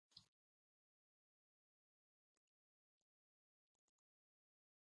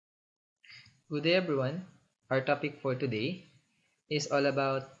Good day everyone. Our topic for today is all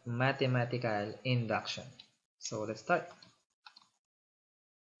about mathematical induction. So let's start.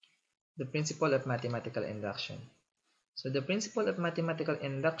 The principle of mathematical induction. So the principle of mathematical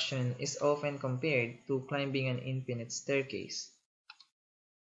induction is often compared to climbing an infinite staircase.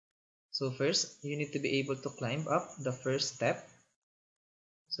 So first, you need to be able to climb up the first step.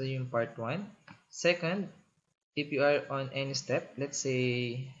 So yung part 1. Second, if you are on any step, let's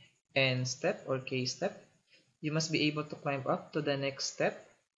say n step or k step, you must be able to climb up to the next step,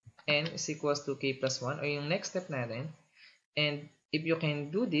 n is equals to k plus 1 or yung next step natin. And if you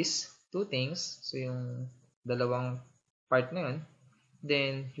can do these two things, so yung dalawang part na yun,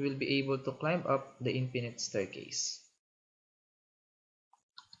 then you will be able to climb up the infinite staircase.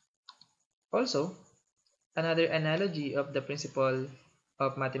 Also, another analogy of the principle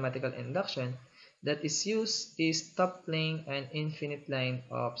of mathematical induction that is used is toppling an infinite line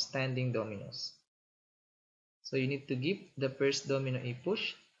of standing dominoes. So you need to give the first domino a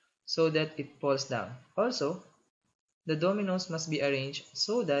push so that it falls down. Also, the dominoes must be arranged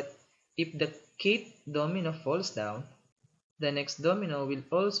so that if the kth domino falls down, the next domino will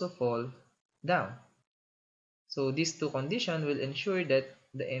also fall down. So these two conditions will ensure that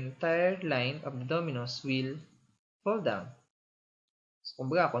the entire line of the dominoes will fall down. So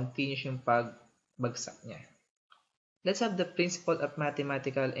kumbaga, continuous yung pagbagsak niya. Let's have the principle of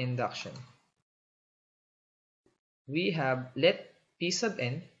mathematical induction. We have let P sub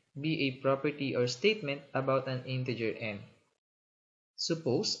n be a property or statement about an integer n.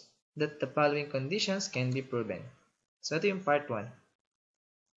 Suppose that the following conditions can be proven. So ito yung part 1.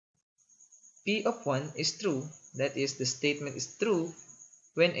 P of 1 is true, that is, the statement is true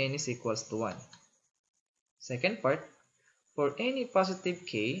when n is equals to 1. Second part, for any positive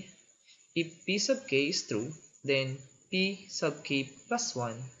k, if P sub k is true, then P sub k plus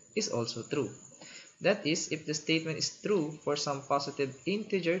 1 is also true. That is, if the statement is true for some positive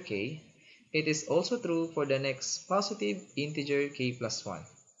integer k, it is also true for the next positive integer k plus 1.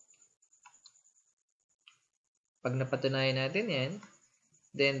 Pag napatunayan natin yan,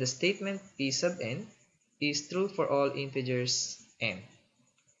 then the statement P sub n is true for all integers n.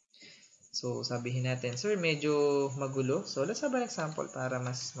 So, sabihin natin, sir, medyo magulo. So, let's have an example para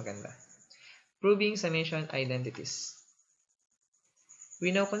mas maganda. Proving summation identities.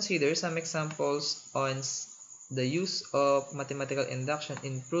 We now consider some examples on the use of mathematical induction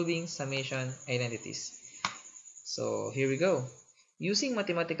in proving summation identities. So, here we go. Using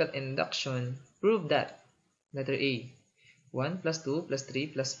mathematical induction, prove that letter A, 1 plus 2 plus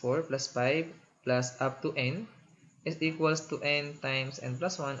 3 plus 4 plus 5 plus up to n is equals to n times n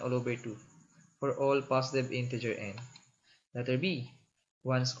plus 1 all over 2 for all positive integer n. Letter B,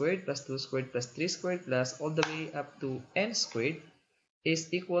 1 squared plus 2 squared plus 3 squared plus all the way up to n squared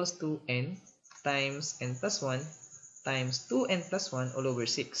is equals to n times n plus 1 times 2n plus 1 all over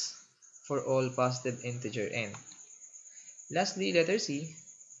 6 for all positive integer n. Lastly, letter C,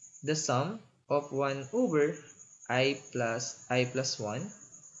 the sum of 1 over I plus 1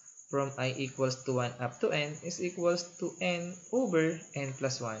 from I equals to 1 up to n is equals to n over n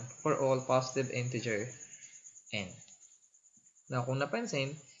plus 1 for all positive integer n. Now, kung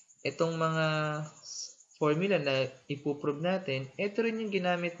napansin, itong mga formula na ipuprove natin, ito rin yung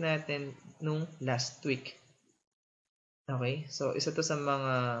ginamit natin nung last week. Okay? So, isa to sa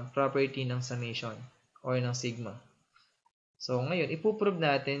mga property ng summation or ng sigma. So, ngayon, ipuprove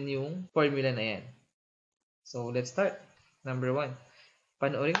natin yung formula na yan. So, let's start. Number 1.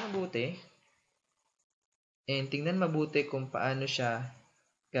 Panoorin mabuti and tingnan mabuti kung paano siya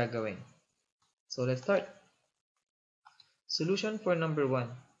gagawin. So, let's start. Solution for number 1.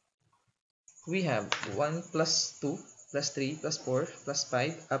 We have 1 plus 2 plus 3 plus 4 plus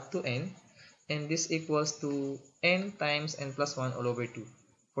 5 up to n, and this equals to n times n plus 1 all over 2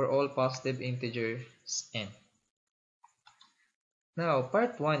 for all positive integers n. Now,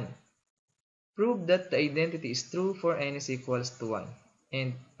 part 1. Prove that the identity is true for n is equals to 1.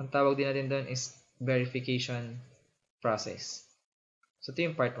 And ang tawag din natin doon is verification process. So, ito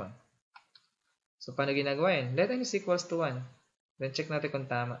yung part 1. So, paano ginagawa yan? Let n is equals to 1. Then, check natin kung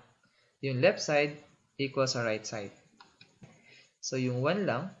tama. Yung left side equals sa right side. So, yung 1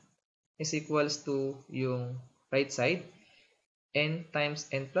 lang is equals to yung right side, n times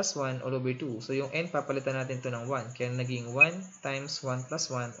n plus 1 all over 2. So, yung n papalitan natin to ng 1. Kaya naging 1 times 1 plus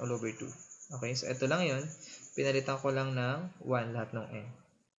 1 all over 2. Okay, so ito lang yun. Pinalitan ko lang ng 1 lahat ng n.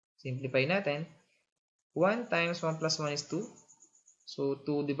 Simplify natin. 1 times 1 plus 1 is 2. So,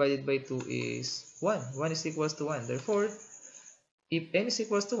 2 divided by 2 is 1. 1 is equals to 1. Therefore, if n is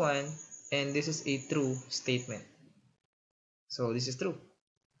equals to 1, and this is a true statement. So, this is true.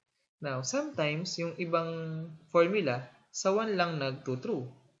 Now, sometimes, yung ibang formula, sa 1 lang nagto-true.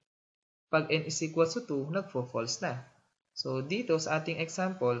 Pag n is equals to 2, nagfo-false na. So, dito sa ating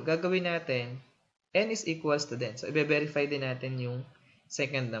example, gagawin natin, n is equals to din. So, i-verify din natin yung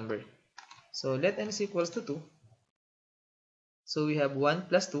second number. So, let n is equals to 2. So, we have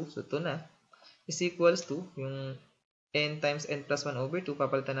 1 plus 2, so 2 na, is equals to, yung n times n plus 1 over 2,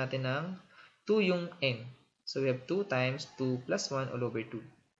 papalitan natin ng 2 yung n. So, we have 2 times 2 plus 1 all over 2.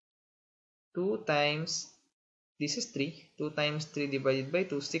 2 times, this is 3. 2 times 3 divided by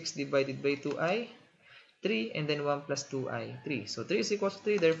 2, 6 divided by 2 ay 3, and then 1 plus 2 ay 3. So, 3 is equals to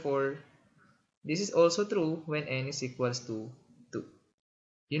 3, therefore, this is also true when n is equals to 2.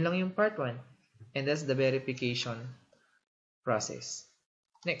 Yun lang yung part 1. And that's the verification process.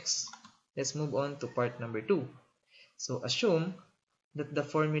 Next, let's move on to part number 2. So, assume that the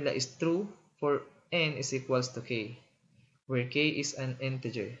formula is true for n is equals to k, where k is an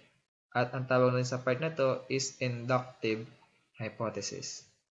integer. At ang tawag natin sa part na to is inductive hypothesis.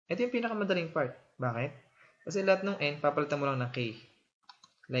 Ito yung pinakamadaling part. Bakit? Kasi lahat ng n, papalitan mo lang ng k.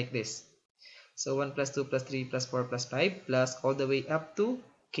 Like this. So, 1 plus 2 plus 3 plus 4 plus 5 plus all the way up to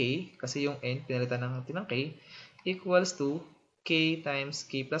k, kasi yung n, pinalitan natin ng k, equals to k times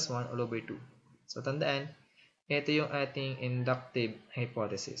k plus 1 all over 2. So, tandaan, ito yung ating inductive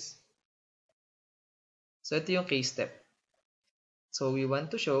hypothesis. So, ito yung case step. So, we want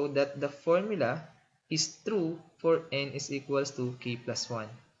to show that the formula is true for n is equals to k plus 1.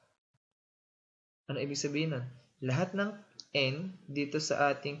 Ano ibig sabihin nun? Lahat ng n dito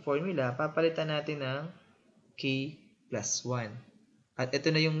sa ating formula, papalitan natin ng k plus 1. At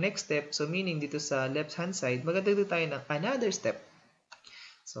ito na yung next step. So, meaning dito sa left hand side, magdadagdag tayo ng another step.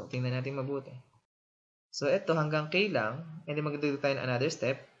 So, tingnan natin mabuti. So, ito hanggang k lang, and then magdadagdag tayo ng another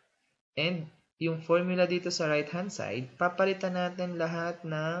step. And yung formula dito sa right hand side, papalitan natin lahat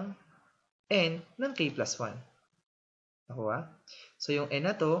ng n ng k plus 1. Nakuha? So, yung n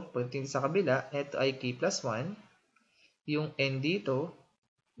na to, pagdating sa kabila, ito ay k plus 1. Yung n dito,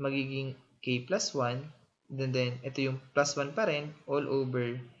 magiging k plus 1. Then, ito yung plus 1 pa rin, all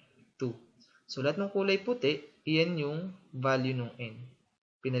over 2. So, lahat ng kulay puti, iyan yung value ng n.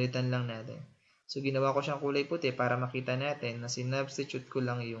 Pinalitan lang natin. So, ginawa ko siyang kulay puti para makita natin na sinubstitute ko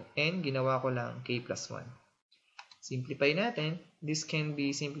lang yung n, ginawa ko lang k plus 1. Simplify natin. This can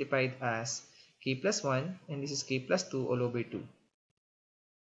be simplified as k plus 1 and this is k plus 2 all over 2.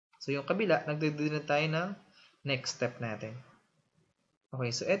 So, yung kabila, nagdagdag na tayo ng next step natin.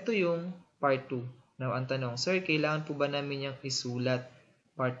 Okay, so ito yung part 2. Now, ang tanong, sir, kailangan po ba namin yung isulat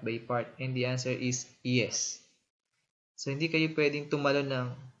part by part? And the answer is yes. So, hindi kayo pwedeng tumalon ng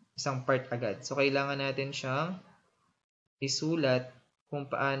isang part agad. So, kailangan natin siyang isulat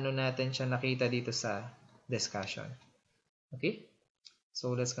kung paano natin siya nakita dito sa discussion. Okay?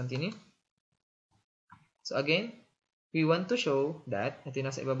 So, let's continue. So, again, we want to show that, ito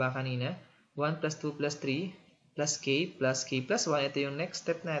yung nasa ibaba kanina, 1 plus 2 plus 3 plus k plus 1, ito yung next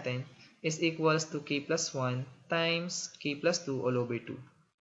step natin, is equals to k plus 1 times k plus 2 all over 2.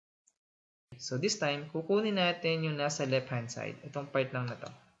 So, this time, kukunin natin yung nasa left-hand side. Itong part lang na to.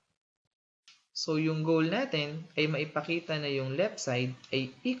 So, yung goal natin ay maipakita na yung left side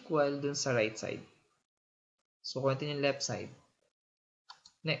ay equal dun sa right side. So, kunin yung left side.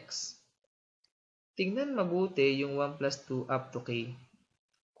 Next. Tignan mabuti yung 1 plus 2 up to k.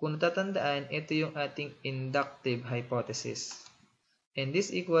 Kung natatandaan, ito yung ating inductive hypothesis. And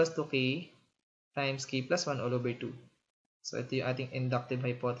this equals to k times k plus 1 all over 2. So, ito yung ating inductive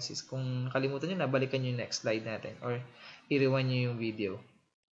hypothesis. Kung nakalimutan nyo, nabalikan nyo yung next slide natin or i-rewind nyo yung video.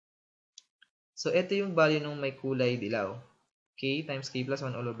 So, ito yung value ng may kulay dilaw. K times k plus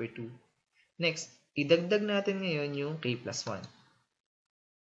 1 all over 2. Next, idagdag natin ngayon yung k plus 1.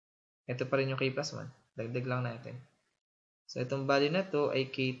 Ito pa rin yung k plus 1. Dagdag lang natin. So, itong value na to ay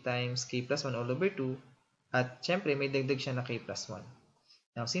k times k plus 1 all over 2. At, syempre, may dagdag siya na k plus 1.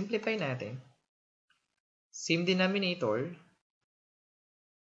 Now, simplify natin. Same denominator.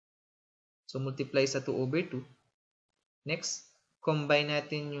 So, multiply sa 2 over 2. Next, combine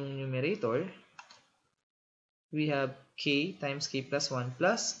natin yung numerator. We have k times k plus 1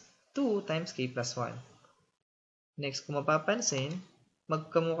 plus 2 times k plus 1. Next, kung mapapansin,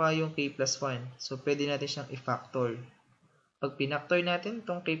 magkamukha yung k plus 1. So, pwede natin siyang i-factor. Pag pinactor natin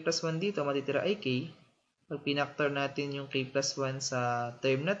itong k plus 1 dito, matitira ay k. Pag pinactor natin yung k plus 1 sa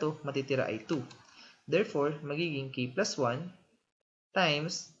term na to, matitira ay 2. Therefore, magiging k plus 1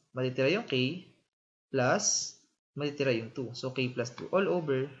 times, matitira yung k, plus, matitira yung 2. So, k plus 2 all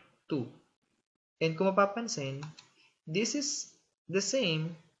over 2. And kung mapapansin, this is the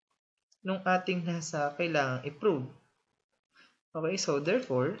same nung ating nasa kailangang i-prove. Okay, so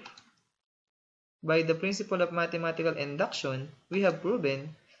therefore, by the principle of mathematical induction, we have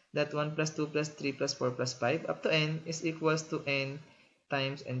proven that 1 plus 2 plus 3 plus 4 plus 5 up to n is equals to n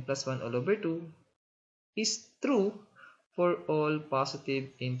times n plus 1 all over 2 is true for all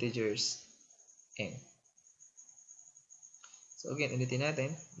positive integers n. So again, ulitin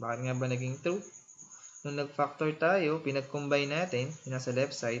natin. Bakit nga ba naging true? Nung nag-factor tayo, pinag-combine natin, yung nasa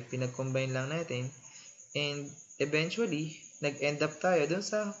left side, pinag-combine lang natin, and eventually, nag-end up tayo dun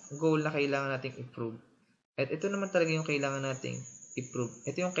sa goal na kailangan nating i-prove. At ito naman talaga yung kailangan nating i-prove.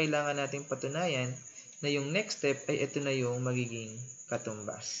 Ito yung kailangan nating patunayan na yung next step ay ito na yung magiging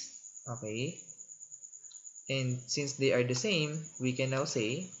katumbas. Okay? And since they are the same, we can now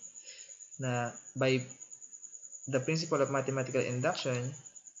say na by the principle of mathematical induction,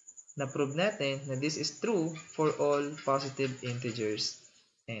 na-prove natin na this is true for all positive integers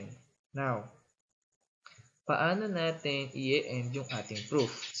n. Now, paano natin i-end yung ating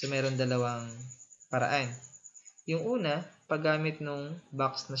proof? So, meron dalawang paraan. Yung una, paggamit nung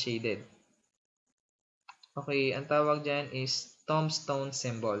box na shaded. Okay, ang tawag dyan is tombstone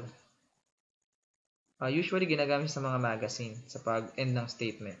symbol. Usually, ginagamit sa mga magazine sa pag-end ng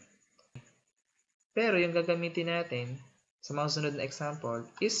statement. Pero yung gagamitin natin sa mga sunod na example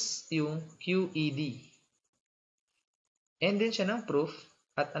is yung QED. End din siya ng proof.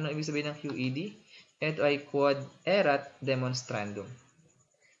 At ano ibig sabihin ng QED? Ito ay quod erat demonstrandum.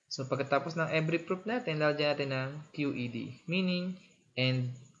 So, pagkatapos ng every proof natin, lalagyan natin ng QED, meaning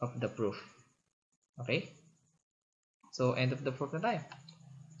end of the proof. Okay? So, end of the proof na tayo.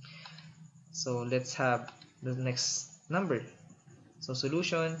 So, let's have the next number. So,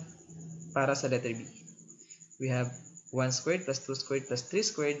 solution para sa letter B. We have 1 squared plus 2 squared plus 3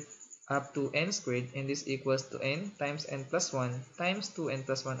 squared up to n squared, and this equals to n times n plus 1 times 2n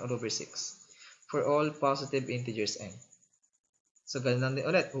plus 1 all over 6 for all positive integers n. So, ganun lang din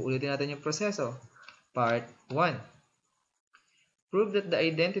ulit. Uulitin natin yung proseso. Part 1. Prove that the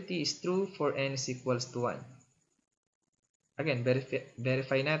identity is true for n is equals to 1. Again,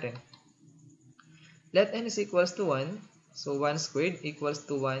 verify natin. Let n is equals to 1. So, 1 squared equals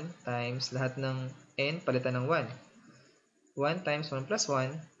to 1 times lahat ng n palitan ng 1. 1 times 1 plus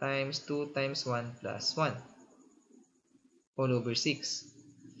 1 times 2 times 1 plus 1 all over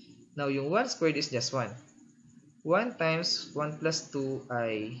 6. Now, yung 1 squared is just 1. 1 times 1 plus 2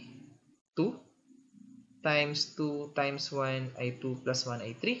 ay 2. Times 2 times 1 ay 2 plus 1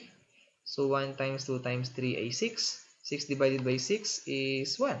 ay 3. So, 1 times 2 times 3 ay 6. 6 divided by 6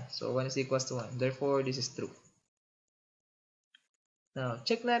 is 1. So, 1 is equals to 1. Therefore, this is true. Now,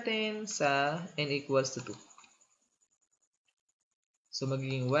 check natin sa n equals to 2. So,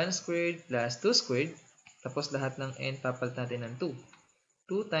 magiging 1 squared plus 2 squared. Tapos, lahat ng n papalit natin ng 2.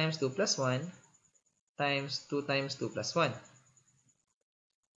 2 times 2 plus 1 times 2 times 2 plus 1.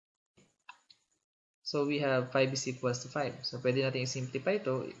 So, we have 5 is equals to 5. So, pwede natin i-simplify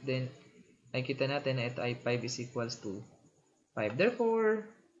ito. Then, nakikita natin na ito ay 5 is equals to 5. Therefore,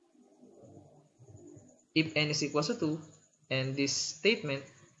 if n is equals to 2, and this statement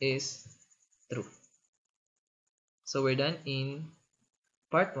is true. So, we're done in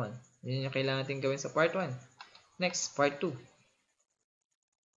part 1. Yun yung kailangan natin gawin sa part 1. Next, part 2.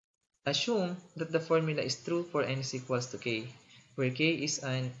 Assume that the formula is true for n is equals to k, where k is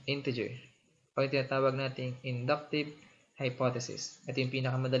an integer. O yung tinatawag nating inductive hypothesis. Ito yung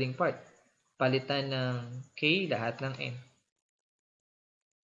pinakamadaling part. Palitan ng k lahat ng n.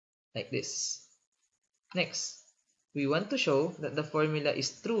 Like this. Next, we want to show that the formula is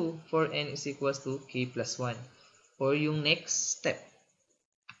true for n is equals to k plus 1. Or yung next step.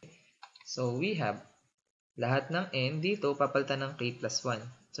 So, we have lahat ng n dito papalitan ng k plus 1.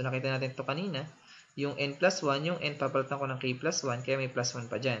 So, nakita natin ito kanina. Yung n plus 1, yung n papalitan ko ng k plus 1, kaya may plus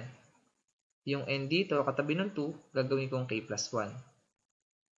 1 pa dyan. Yung n dito, katabi ng 2, gagawin kong k plus 1.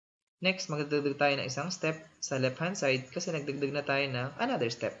 Next, magdagdag tayo ng isang step sa left hand side kasi nagdagdag na tayo ng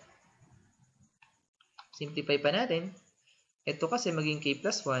another step. Simplify pa natin. Ito kasi maging k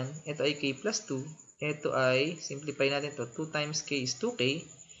plus 1, ito ay k plus 2, ito ay, simplify natin ito, 2 times k is 2k,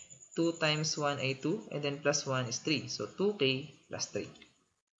 2 times 1 ay 2, and then plus 1 is 3. So, 2k plus 3.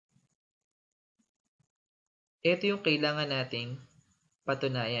 Ito yung kailangan nating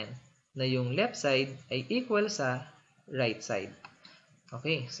patunayan na yung left side ay equal sa right side.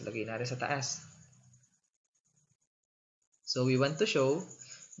 Okay, so lagay natin sa taas. So, we want to show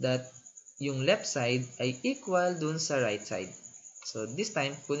that yung left side ay equal dun sa right side. So, this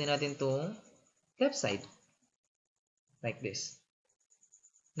time, kunin natin tong left side. Like this.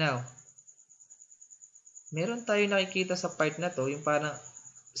 Now, meron tayo nakikita sa part na to, yung parang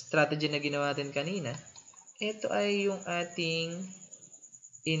strategy na ginawa natin kanina. Ito ay yung ating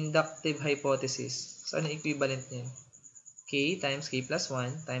inductive hypothesis. So, ano equivalent niyan? K times K plus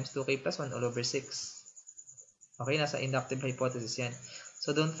 1 times 2K plus 1 all over 6. Okay, nasa inductive hypothesis yan.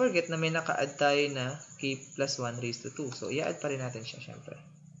 So, don't forget na may naka-add tayo na K plus 1 raised to 2. So, i-add pa rin natin siya, syempre.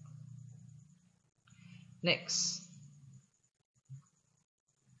 Next.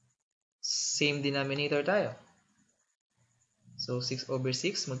 Same denominator tayo. So, 6 over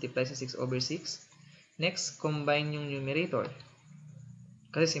 6 multiply sa 6 over 6. Next, combine yung numerator.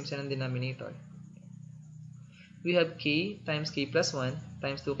 Kasi same siya ng denominator. We have K times K plus 1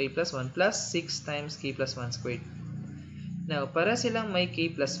 times 2K plus 1 plus 6 times K plus 1 squared. Now, para silang may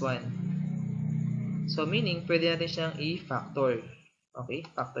K plus 1. So, meaning, pwede natin siyang i-factor. Okay,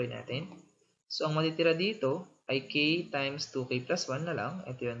 factor natin. So, ang matitira dito ay K times 2K plus 1 na lang.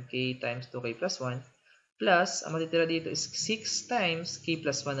 Ito yun, K times 2K plus 1. Plus, ang matitira dito is 6 times K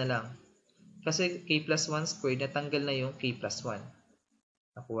plus 1 na lang. Kasi K plus 1 squared, natanggal na yung K plus 1.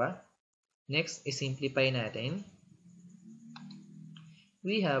 Nakuha? Next, i-simplify natin.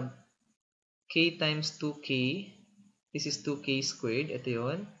 We have K times 2K. This is 2K squared. Ito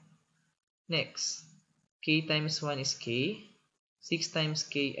yun. Next, K times 1 is K. 6 times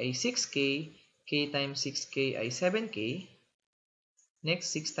K ay 6K. K times 6K ay 7K.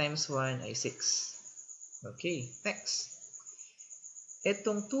 Next, 6 times 1 ay 6. Okay, next.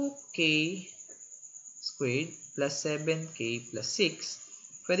 Itong 2K squared plus 7K plus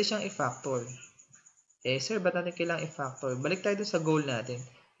 6, pwede siyang i-factor. Eh, sir, ba't natin kailangang i-factor? Balik tayo dun sa goal natin.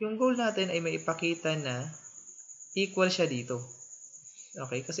 Yung goal natin ay may ipakita na equal siya dito.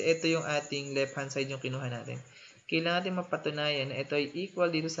 Okay, kasi ito yung ating left hand side yung kinuha natin. Kailangan natin mapatunayan na ito ay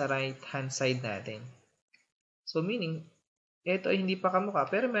equal dito sa right hand side natin. So, meaning, ito ay hindi pa kamukha,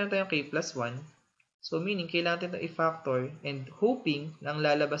 pero meron tayong K plus 1. So, meaning, kailangan natin ito i-factor and hoping na ang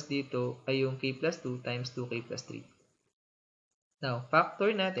lalabas dito ay yung K plus 2 times 2K plus 3. Now,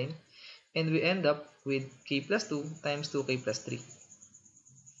 factor natin and we end up with K plus 2 times 2K plus 3.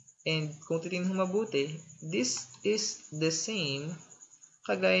 And kung titingnan mo mabuti, this is the same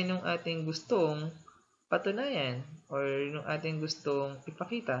kagaya nung ating gustong patunayan or nung ating gustong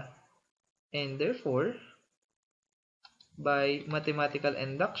ipakita. And therefore, by mathematical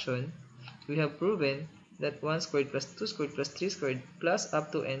induction, we have proven that 1 squared plus 2 squared plus 3 squared plus up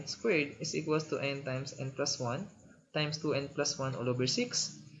to n squared is equals to n times n plus 1 times 2n plus 1 all over 6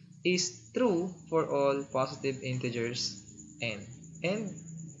 is true for all positive integers n. And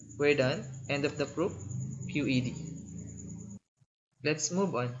we're done. End of the proof. QED. Let's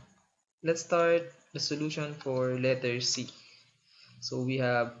move on. Let's start the solution for letter C. So we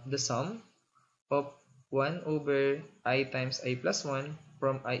have the sum of 1 over I times I plus 1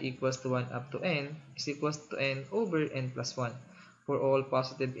 from I equals to 1 up to n is equals to n over n plus 1 for all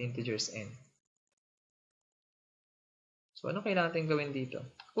positive integers n. So, ano kailangan natin gawin dito?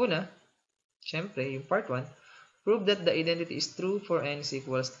 Una, syempre, yung part 1, prove that the identity is true for n is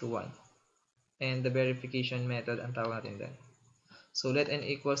equals to 1. And the verification method ang tawag natin dyan. So, let n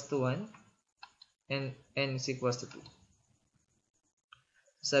equals to 1 and n is equals to 2.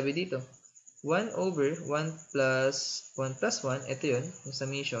 Sabi dito, 1 over 1 plus 1, ito yun, yung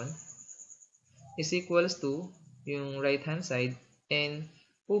summation, is equals to yung right hand side, n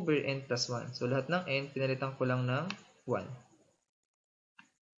over n plus 1. So, lahat ng n, pinalitan ko lang ng 1.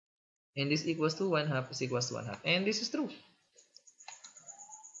 And this equals to 1 half is equals to 1 half. And this is true.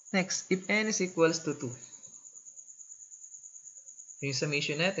 Next, if n is equals to 2, yung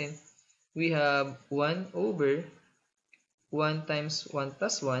summation natin, we have 1 over 1 times 1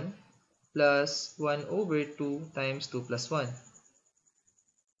 plus 1 plus 1 over 2 times 2 plus 1.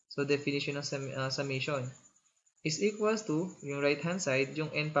 So, definition ng summation is equals to, yung right hand side,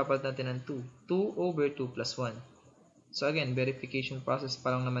 yung n papalit natin ng 2. 2 over 2 plus 1. So, again, verification process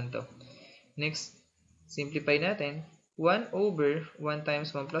pa lang naman to. Next, simplify natin. 1 over 1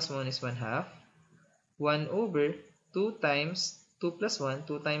 times 1 plus 1 is 1 half. 1 over 2 times 2 plus 1,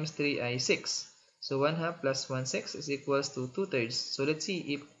 2 times 3 ay 6. So, 1 half plus 1 6 is equals to 2 thirds. So, let's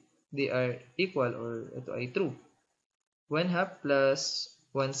see if they are equal or ito ay true. 1 half plus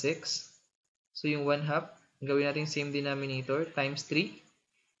 1 6. So, yung 1 half, gawin natin same denominator times 3.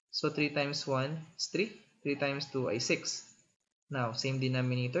 So, 3 times 1 is 3. 3 times 2 ay 6. Now, same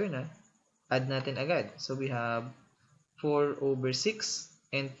denominator na. Add natin agad. So, we have 4 over 6.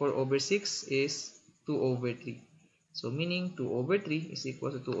 And 4 over 6 is 2 over 3. So, meaning 2 over 3 is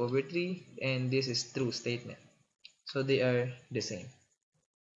equal to 2 over 3. And this is true statement. So, they are the same.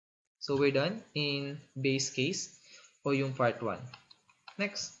 So, we're done in base case o yung part 1.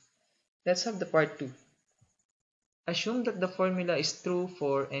 Next, let's have the part 2. Assume that the formula is true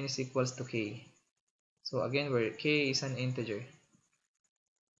for n is equals to k. So, again, where k is an integer.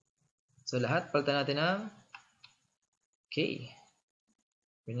 So, lahat palitan natin ng k.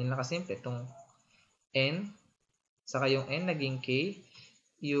 Ganyan lang kasimple. Itong n, saka yung n naging k,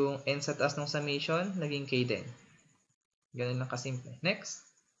 yung n sa taas ng summation, naging k din. Ganun lang kasimple. Next,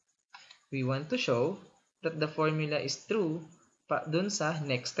 we want to show that the formula is true dun sa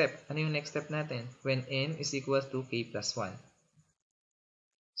next step. Ano yung next step natin? When n is equal to k plus 1.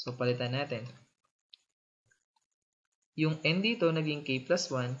 So, palitan natin. Yung n dito naging k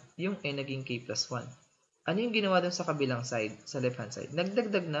plus 1, yung n naging k plus 1. Ano yung ginawa dun sa kabilang side, sa left hand side?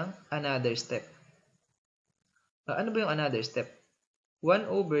 Nagdagdag ng another step. Ano ba yung another step?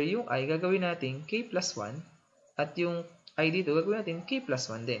 1 over yung I, gagawin natin k plus 1, at yung I dito, gagawin natin k plus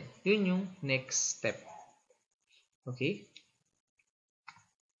 1 din. Yun yung next step. Okay?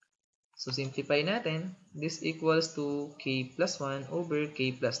 So, simplify natin. This equals to k plus 1 over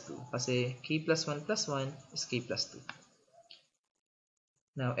k plus 2. Kasi k plus 1 is k plus 2.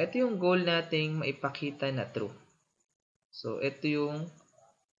 Now, ito yung goal nating maipakita na true. So, ito yung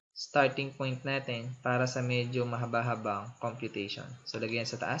starting point natin para sa medyo mahaba-habang computation. So, lagyan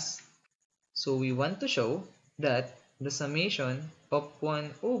sa taas. So, we want to show that the summation of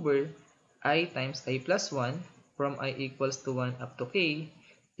 1 over I times I plus 1 from I equals to 1 up to k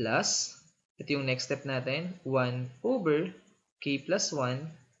plus, ito yung next step natin, 1 over k plus 1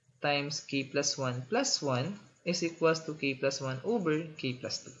 times k plus 1 plus 1 is equals to k plus 1 over k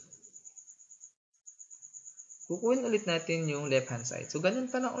plus 2. Kukunin ulit natin yung left hand side. So, ganun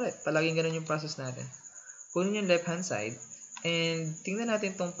pa lang ulit. Palaging ganun yung process natin. Kunin yung left hand side and tingnan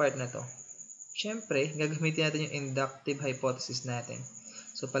natin tong part na to. Siyempre, gagamitin natin yung inductive hypothesis natin.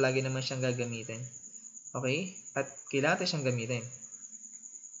 So, palagi naman siyang gagamitin. Okay? At kailangan natin siyang gamitin.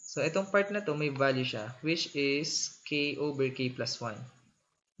 So, itong part na to, may value siya, which is k over k plus 1.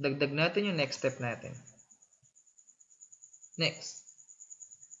 Dagdag natin yung next step natin. Next.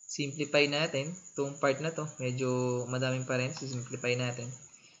 Simplify natin itong part na to. Medyo madaming pa rin. So, simplify natin.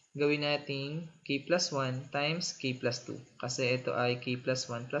 Gawin natin k plus 1 times k plus 2. Kasi ito ay k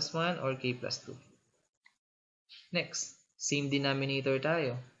plus 1 or k plus 2. Next. Same denominator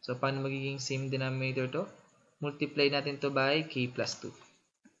tayo. So, paano magiging same denominator to? Multiply natin to by k plus 2.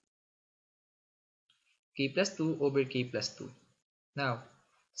 K plus 2 over k plus 2. Now,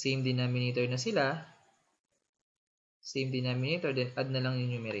 same denominator na sila. Same denominator, then add na lang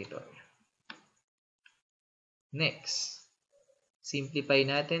yung numerator. Next, simplify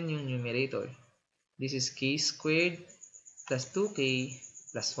natin yung numerator. This is k squared plus 2k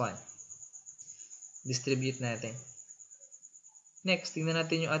plus 1. Distribute natin. Next, tingnan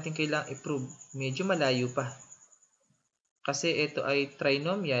natin yung ating kailangang i-prove. Medyo malayo pa. Kasi ito ay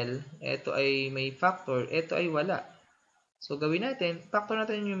trinomial, ito ay may factor, ito ay wala. So, gawin natin, factor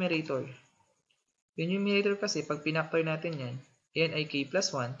natin yung numerator. Yung numerator kasi, pag pinactor natin yan, yan ay k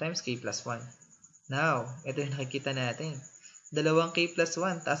plus 1 times k plus 1. Now, ito yung nakikita natin. Dalawang k plus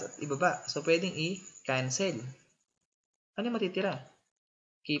 1, taas at ibaba. So, pwedeng i-cancel. Ano matitira?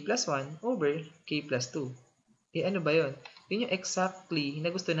 K plus 1 over k plus 2. Ano ba yun? Yun yung exactly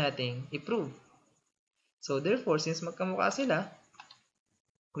na gusto nating i-prove. So, therefore, since magkamukha sila,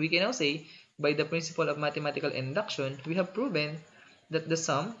 we can now say, by the principle of mathematical induction, we have proven that the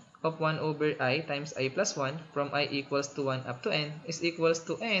sum of 1 over I times I plus 1 from I equals to 1 up to n is equals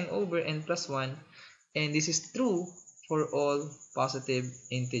to n over n plus 1, and this is true for all positive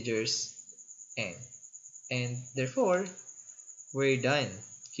integers n. And therefore, we're done.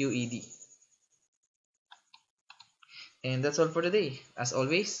 QED. And that's all for today. As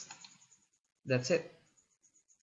always, that's it.